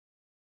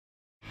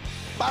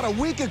About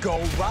a week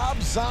ago,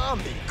 Rob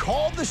Zombie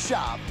called the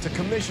shop to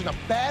commission a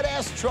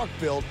badass truck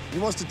build. He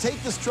wants to take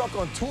this truck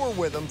on tour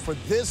with him for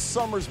this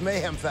summer's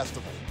Mayhem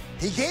Festival.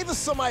 He gave us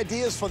some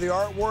ideas for the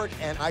artwork,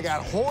 and I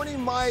got Horny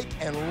Mike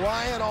and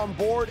Ryan on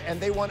board, and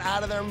they went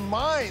out of their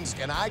minds.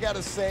 And I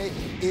gotta say,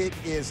 it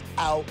is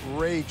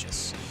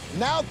outrageous.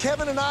 Now,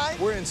 Kevin and I,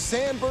 we're in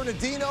San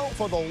Bernardino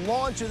for the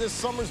launch of this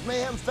summer's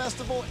Mayhem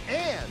Festival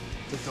and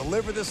to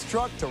deliver this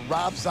truck to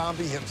Rob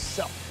Zombie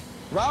himself.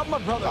 Rob, my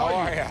brother, how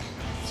are you?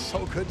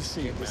 So good to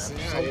see you, man.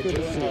 So good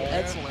to see you.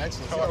 Excellent,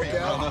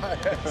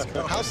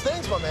 excellent. How's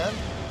things, my man?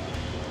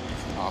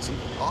 Awesome.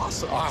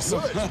 Awesome.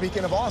 Good.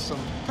 Speaking of awesome,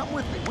 come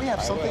with me. We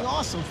have something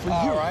awesome for you.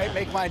 All right,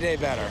 make my day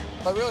better.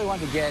 I really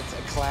wanted to get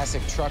a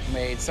classic truck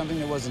made, something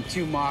that wasn't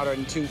too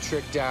modern, too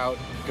tricked out,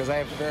 because I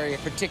have very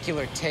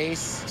particular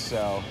tastes,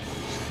 so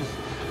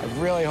I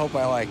really hope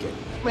I like it.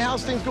 I mean,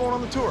 how's things going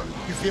on the tour?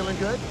 You feeling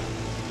good?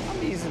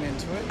 I'm easing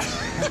into it.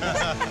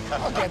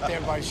 I'll get there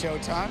by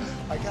showtime.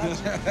 I got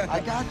you. I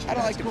got you. I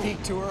don't like to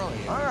peak too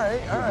early. All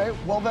right, all right.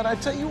 Well, then I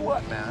tell you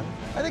what, man.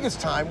 I think it's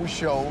time we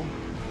show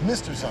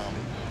Mr. Zombie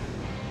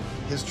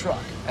his truck.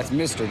 That's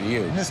Mr. to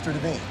you. Mr.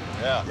 to me.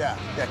 Yeah.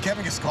 Yeah,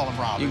 Kevin gets to call him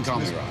Rob. You can call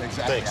me Rob.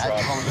 Exactly. Thanks, I Rob.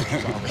 can call him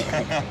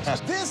Mr.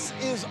 Zombie. This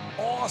is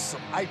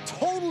awesome. I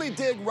totally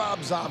dig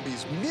Rob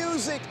Zombie's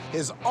music,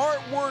 his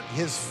artwork,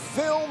 his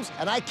films,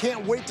 and I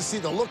can't wait to see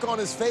the look on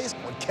his face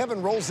when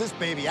Kevin rolls this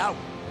baby out.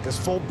 There's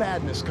full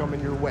badness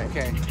coming your way.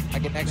 Okay, I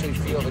can actually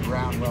feel the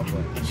ground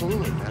rumbling.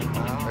 Absolutely, man.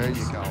 Wow. There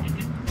you go.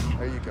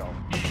 There you go.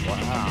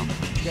 Wow.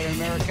 Got an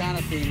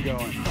Americana theme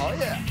going. Oh,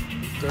 yeah.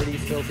 Dirty,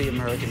 filthy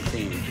American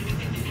theme.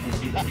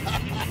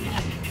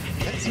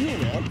 That's you,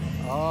 man.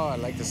 Oh, I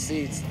like the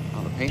seats.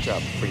 Oh, the paint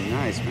job is pretty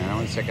nice, man. I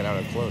want to check it out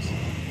up close.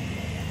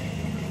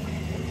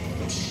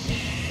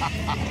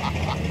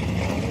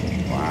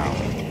 Wow.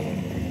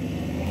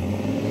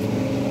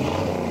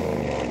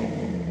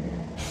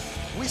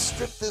 We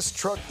stripped this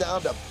truck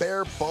down to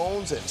bare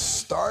bones and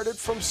started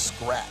from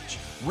scratch.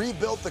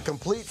 Rebuilt the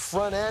complete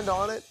front end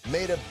on it,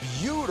 made a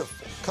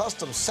beautiful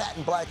custom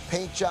satin black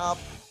paint job,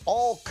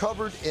 all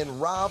covered in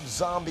Rob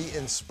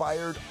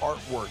Zombie-inspired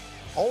artwork,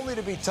 only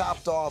to be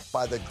topped off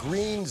by the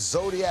green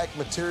Zodiac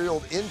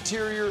material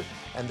interior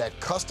and that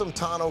custom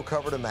tonneau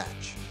cover to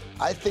match.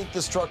 I think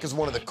this truck is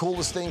one of the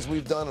coolest things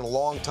we've done in a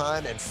long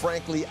time, and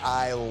frankly,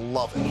 I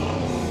love it.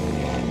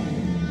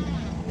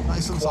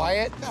 Nice and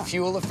Quiet,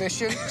 fuel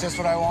efficient, just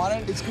what I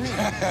wanted. It's green.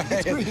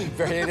 It's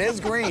green. It is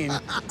green,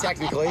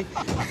 technically.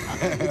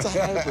 It's a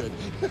hybrid.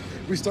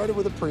 We started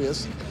with a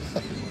Prius.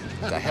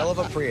 It's a hell of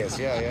a Prius,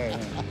 yeah.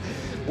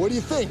 What do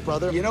you think,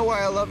 brother? You know why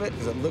I love it?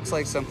 Because it looks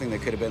like something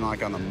that could have been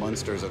like on the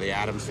Munsters or the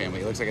Addams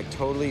Family. It looks like a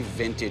totally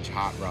vintage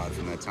hot rod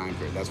from that time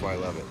period. That's why I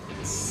love it.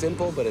 It's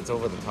simple, but it's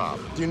over the top.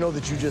 Do you know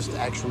that you just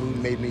actually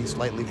made me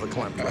slightly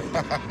verklempt right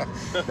now?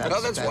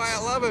 That's why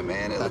I love it,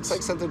 man. It looks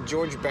like something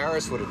George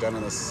Barris would have done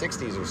in the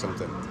 60s or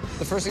something.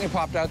 The first thing that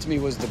popped out to me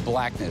was the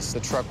blackness.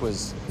 The truck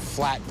was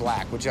flat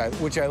black, which I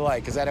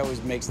like, because that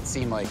always makes it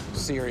seem like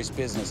serious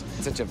business.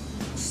 It's such a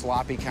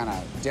sloppy kind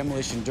of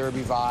demolition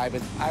derby vibe.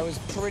 And I was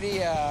pretty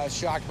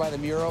shocked by the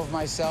mural of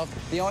myself.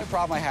 The only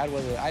problem I had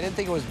was I didn't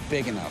think it was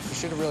big enough. It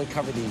should have really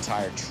covered the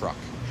entire truck.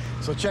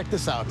 So check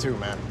this out, too,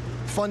 man.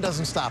 Fun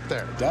doesn't stop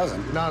there. It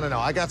doesn't? No.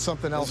 I got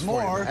something else There's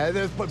for more.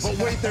 you. But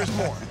wait, there's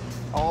more.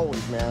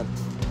 Always, man.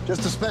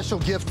 Just a special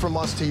gift from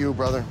us to you,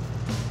 brother.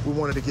 We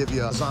wanted to give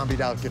you a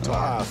zombied-out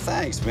guitar. Wow,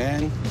 thanks,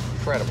 man.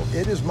 Incredible.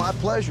 It is my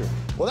pleasure.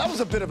 Well, that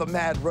was a bit of a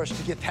mad rush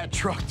to get that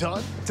truck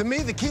done. To me,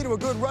 the key to a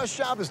good rush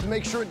job is to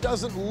make sure it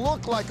doesn't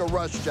look like a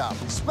rush job,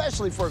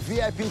 especially for a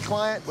VIP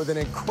client with an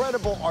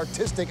incredible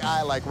artistic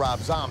eye like Rob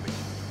Zombie.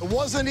 It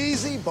wasn't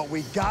easy, but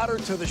we got her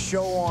to the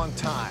show on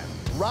time.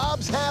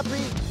 Rob's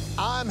happy,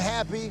 I'm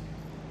happy.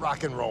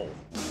 Rock and roll.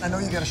 I know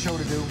you got a show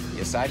to do.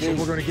 Yes, I do.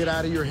 So we're gonna get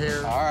out of your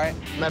hair. All right.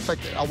 Matter of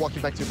fact, I'll walk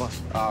you back to your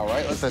bus. All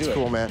right, let's do it. That's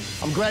cool, man.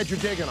 I'm glad you're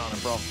digging on it,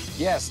 bro.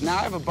 Yes, now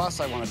I have a bus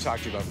I want to talk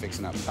to you about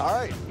fixing up. All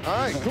right,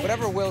 cool.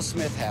 Whatever Will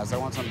Smith has, I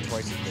want something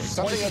twice as big.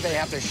 Something that they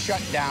have to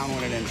shut down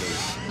when it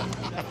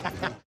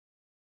enters.